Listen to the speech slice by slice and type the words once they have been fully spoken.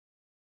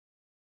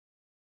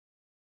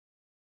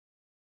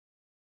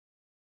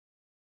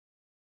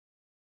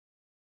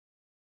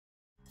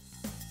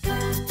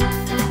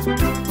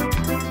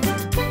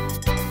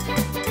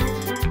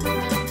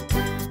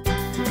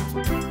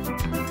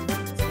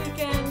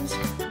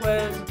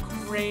was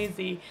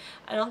crazy.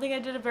 I don't think I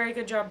did a very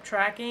good job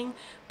tracking,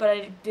 but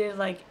I did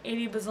like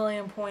 80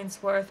 bazillion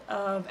points worth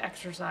of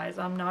exercise.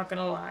 I'm not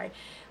gonna lie.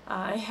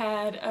 I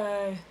had,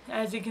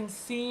 as you can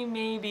see,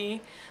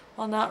 maybe,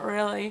 well, not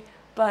really,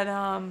 but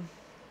I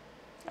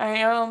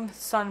am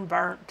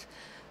sunburnt.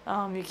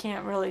 You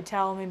can't really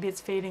tell, maybe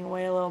it's fading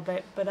away a little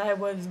bit, but I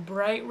was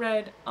bright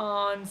red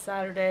on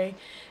Saturday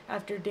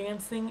after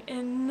dancing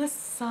in the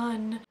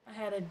sun. I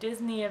had a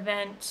Disney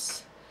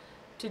event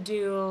to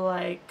do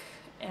like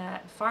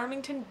at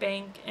Farmington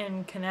Bank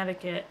in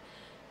Connecticut.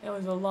 It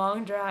was a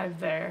long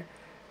drive there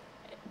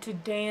to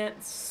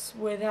dance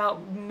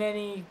without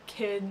many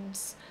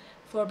kids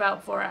for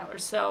about 4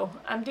 hours. So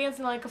I'm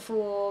dancing like a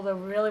fool. There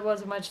really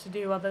wasn't much to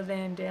do other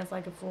than dance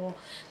like a fool.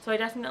 So I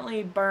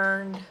definitely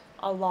burned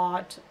a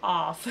lot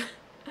off.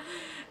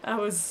 I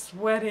was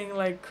sweating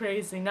like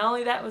crazy. Not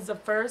only that, was the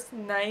first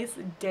nice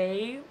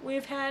day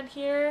we've had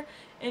here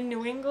in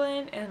New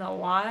England in a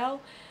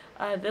while.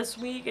 This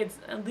week,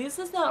 at least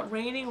it's not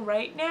raining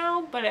right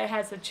now, but it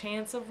has a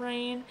chance of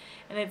rain,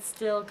 and it's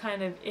still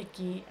kind of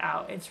icky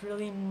out. It's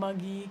really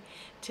muggy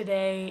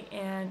today,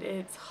 and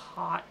it's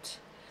hot.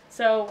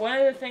 So one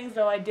of the things,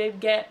 though, I did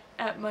get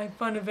at my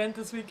fun event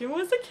this weekend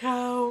was a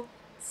cow.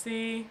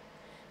 See?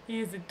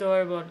 He is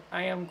adorable.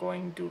 I am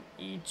going to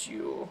eat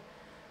you.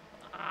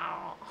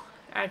 Ow.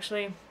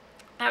 Actually,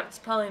 that's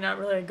probably not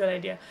really a good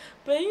idea,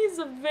 but he's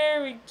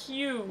very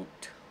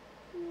cute.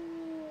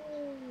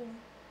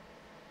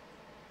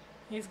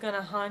 He's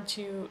gonna haunt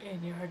you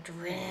in your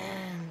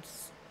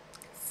dreams.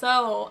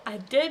 So, I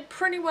did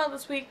pretty well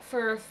this week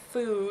for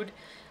food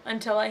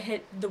until I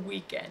hit the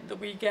weekend. The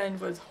weekend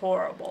was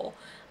horrible.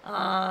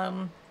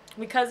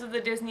 Because of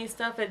the Disney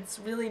stuff, it's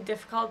really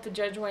difficult to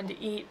judge when to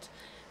eat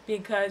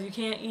because you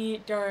can't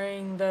eat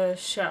during the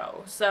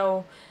show.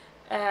 So,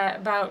 at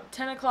about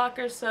 10 o'clock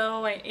or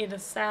so, I ate a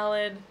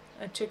salad,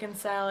 a chicken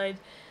salad,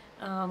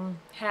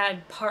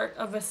 had part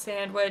of a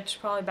sandwich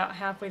probably about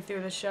halfway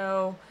through the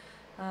show.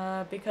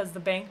 Because the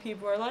bank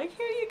people were like,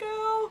 here you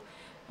go,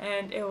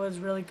 and it was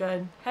really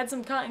good. Had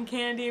some cotton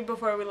candy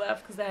before we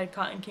left because I had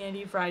cotton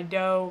candy, fried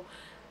dough,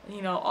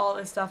 you know, all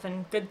this stuff,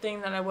 and good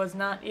thing that I was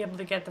not able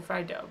to get the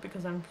fried dough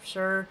because I'm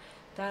sure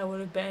that would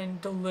have been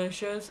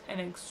delicious and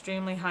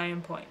extremely high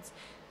in points.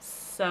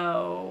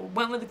 So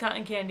went with the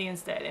cotton candy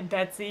instead, and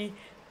Betsy,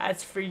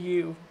 that's for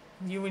you.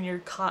 You and your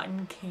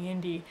cotton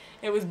candy.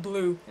 It was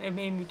blue. It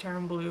made me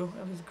turn blue.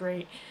 It was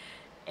great.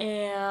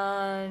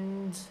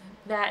 And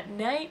that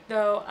night,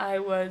 though, I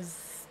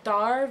was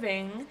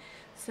starving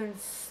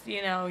since,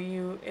 you know,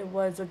 it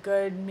was a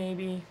good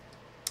maybe,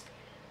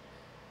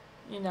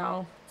 you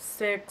know,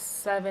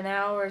 6-7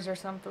 hours or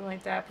something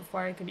like that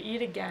before I could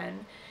eat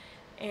again.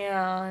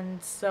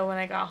 And so when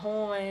I got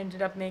home, I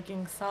ended up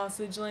making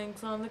sausage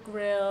links on the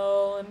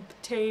grill and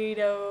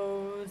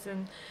potatoes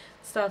and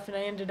stuff, and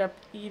I ended up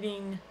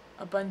eating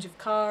a bunch of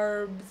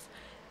carbs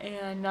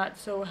and not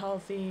so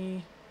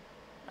healthy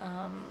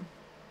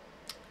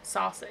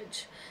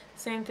sausage.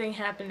 Same thing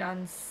happened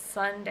on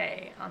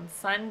Sunday. On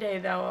Sunday,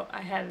 though,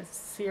 I had a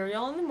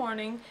cereal in the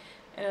morning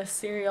and a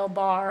cereal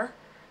bar,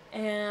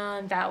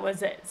 and that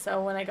was it.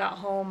 So when I got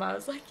home, I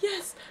was like,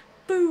 yes,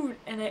 food,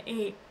 and I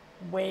ate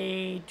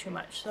way too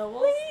much.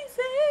 So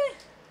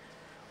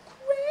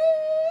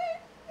crazy.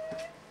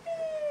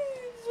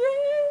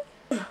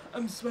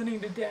 I'm sweating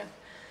to death.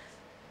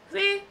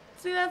 See,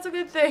 that's a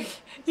good thing.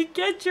 You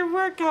get your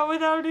workout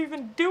without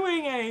even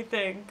doing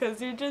anything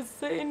because you're just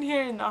sitting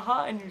here in the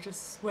hot and you're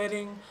just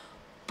sweating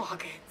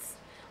buckets.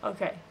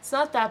 Okay, it's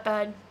not that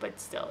bad, but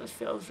still, it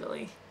feels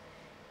really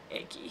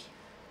icky.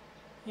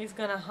 He's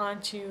gonna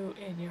haunt you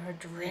in your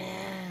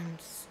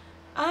dreams.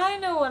 I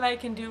know what I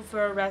can do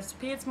for a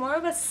recipe. It's more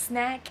of a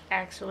snack,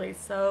 actually,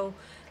 so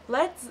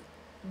let's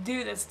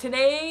do this.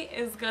 Today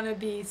is gonna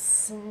be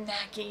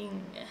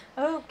snacking.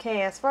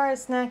 Okay, as far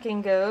as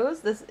snacking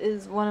goes, this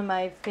is one of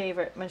my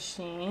favorite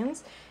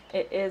machines.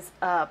 It is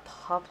a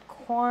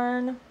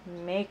popcorn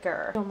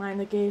maker. Don't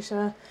mind the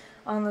geisha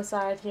on the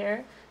side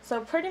here.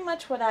 So pretty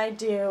much what I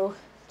do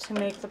to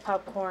make the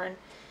popcorn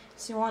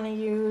is you want to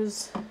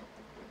use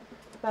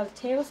about a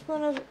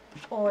tablespoon of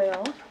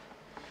oil.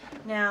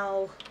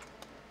 Now,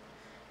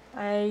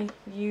 I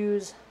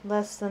use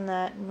less than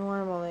that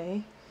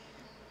normally.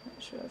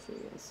 Not sure if you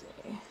can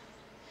see.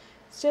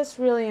 It's just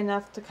really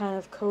enough to kind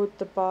of coat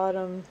the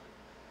bottom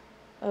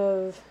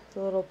of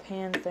the little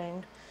pan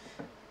thing,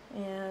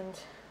 and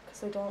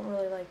because I don't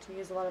really like to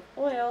use a lot of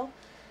oil,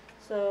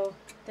 so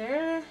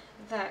there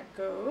that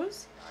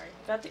goes. Alright,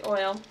 got the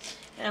oil.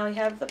 Now we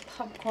have the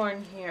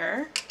popcorn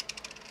here,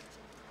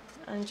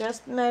 and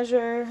just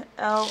measure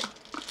out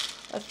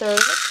 1/3 of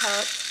a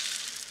cup,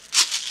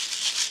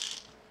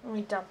 and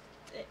we dump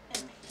it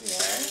in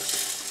here.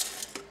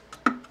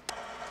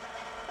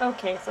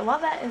 Okay, so while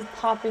that is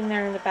popping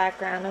there in the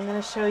background, I'm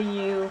going to show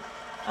you,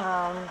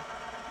 I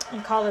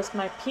call this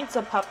my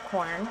pizza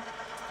popcorn.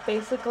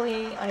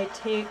 Basically, I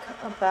take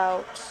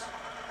about,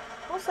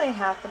 we'll say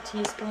half a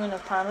teaspoon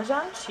of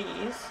Parmesan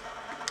cheese.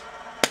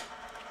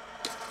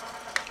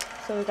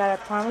 So we got our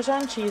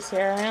Parmesan cheese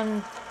here,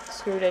 and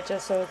screwed it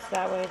just so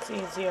that way it's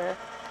easier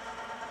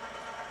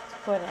to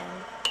put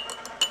in.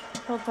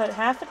 We'll put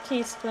half a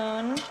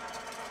tablespoon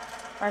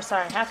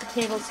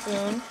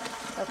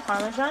of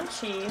Parmesan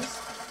cheese,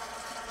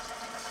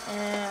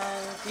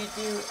 and you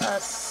do a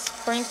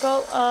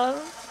sprinkle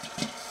of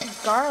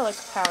garlic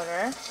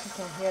powder. You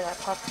can hear that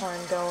popcorn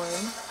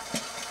going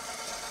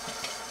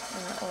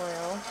in the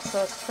oil.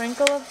 So a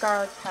sprinkle of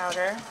garlic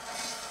powder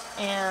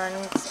and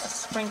a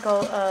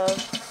sprinkle of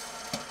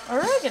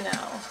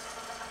oregano.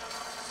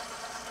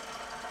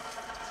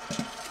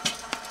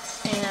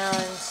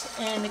 And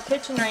in the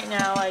kitchen right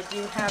now, I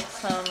do have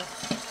some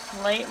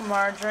light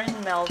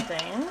margarine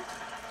melting.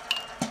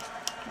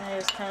 And I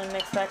just kind of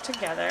mix that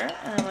together.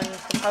 And then when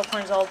the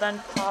popcorn's all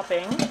done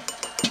popping,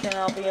 then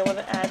I'll be able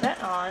to add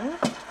that on.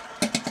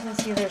 You can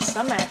see there's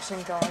some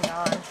action going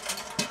on.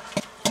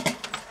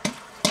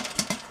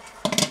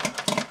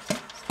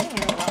 It's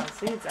getting a lot of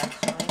seeds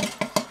actually.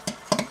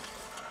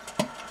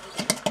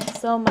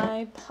 So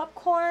my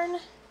popcorn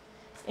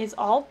is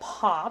all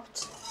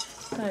popped.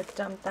 I'm going to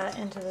dump that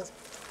into this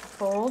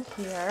bowl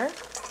here.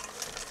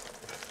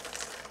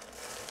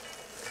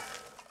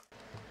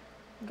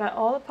 Got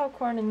all the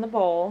popcorn in the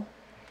bowl,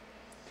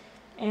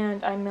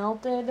 and I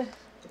melted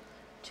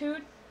 2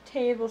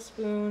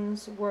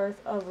 tablespoons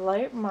worth of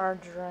light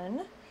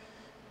margarine.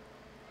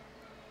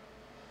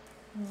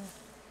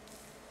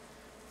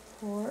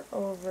 Pour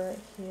over it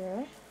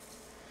here.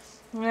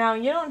 Now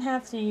you don't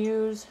have to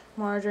use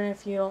margarine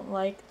if you don't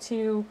like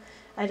to.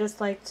 I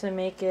just like to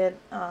make it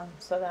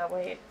so that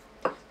way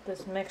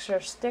this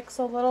mixture sticks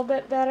a little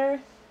bit better.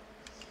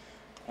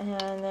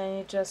 And then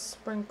you just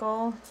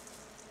sprinkle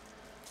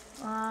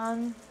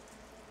on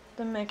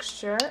the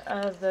mixture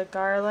of the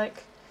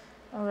garlic,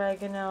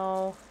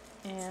 oregano,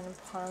 and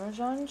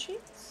Parmesan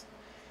cheese.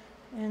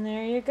 And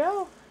there you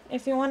go.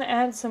 If you want to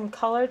add some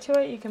color to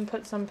it, you can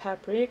put some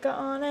paprika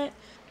on it.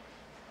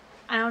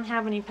 I don't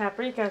have any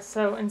paprika,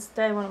 so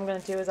instead what I'm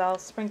going to do is I'll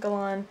sprinkle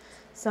on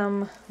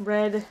some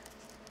red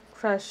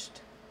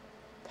crushed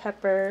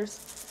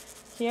peppers.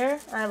 Here,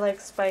 I like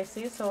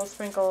spicy, so we'll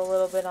sprinkle a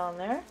little bit on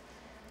there.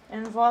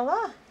 And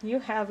voila! You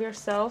have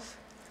yourself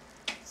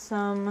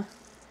some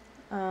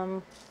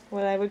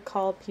what I would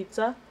call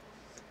pizza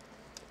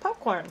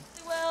popcorn.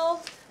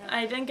 Well,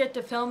 I didn't get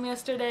to film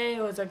yesterday.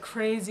 It was a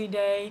crazy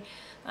day.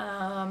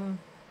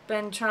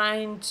 Been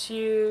trying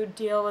to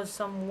deal with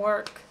some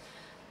work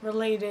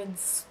related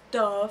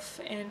stuff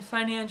and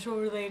financial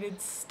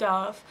related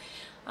stuff.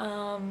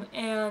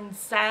 And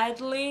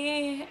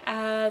sadly,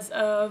 as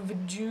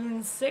of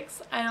June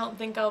 6th, I don't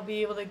think I'll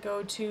be able to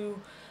go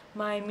to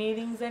my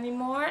meetings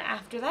anymore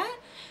after that.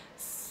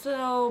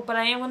 So, but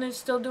I am going to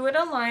still do it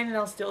online, and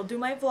I'll still do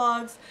my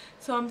vlogs.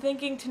 So I'm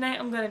thinking tonight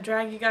I'm going to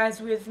drag you guys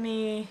with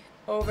me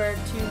over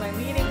to my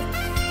meeting.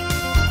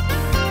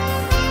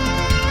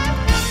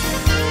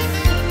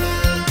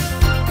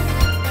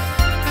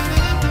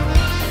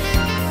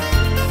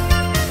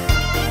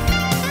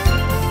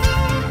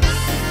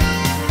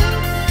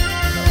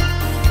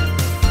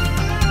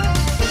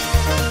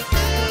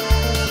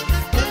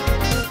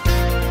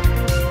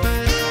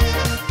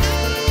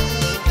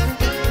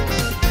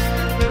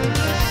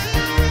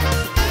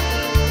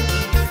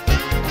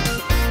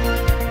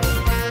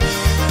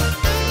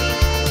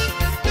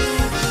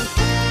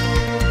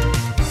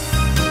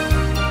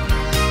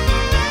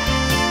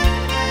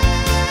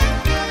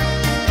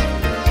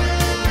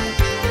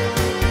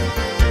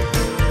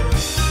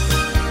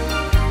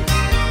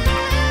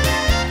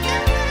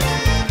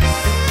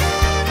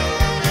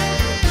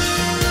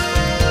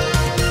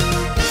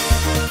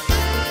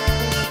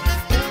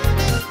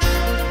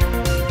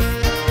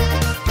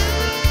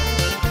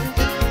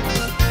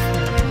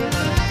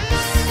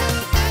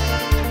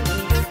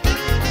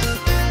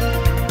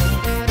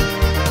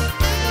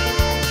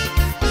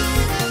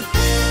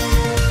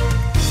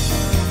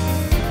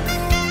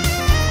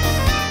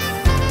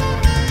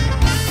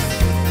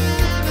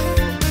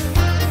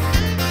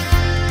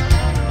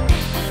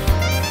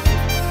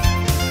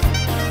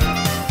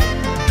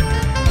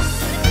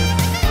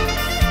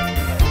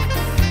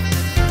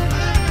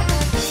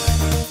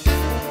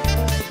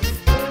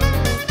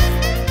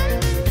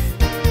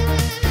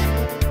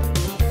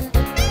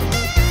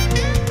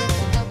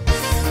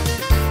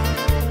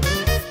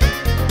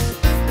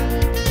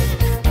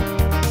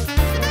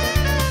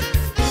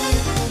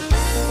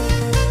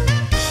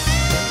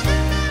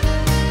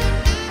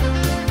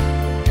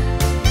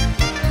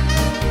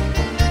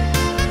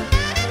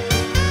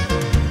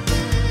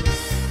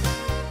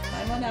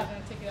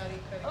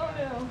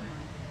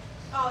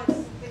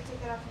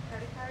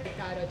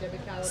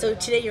 So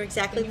today you're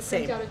exactly the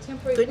same.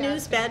 Good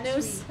news, bad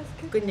news?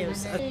 Good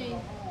news. Okay.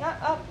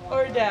 Not up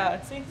or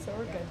down. See, so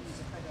we're good.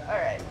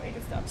 Alright, we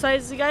can stop. So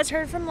as you guys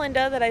heard from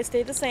Linda that I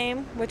stayed the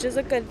same, which is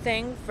a good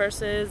thing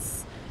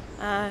versus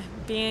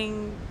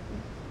being,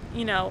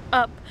 you know,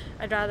 up.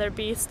 I'd rather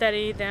be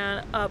steady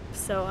than up,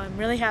 so I'm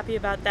really happy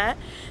about that.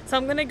 So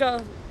I'm gonna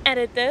go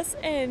edit this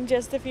in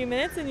just a few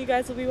minutes and you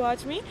guys will be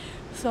watching me.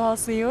 So I'll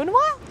see you in a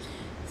while.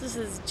 This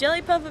is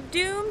Jelly Puff of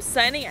Doom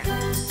signing out.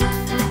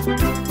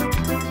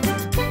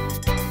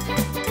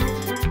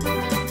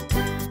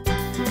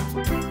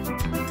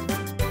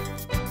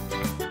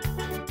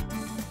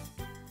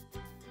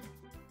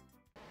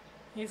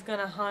 He's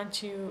gonna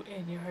haunt you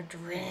in your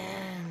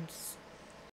dreams.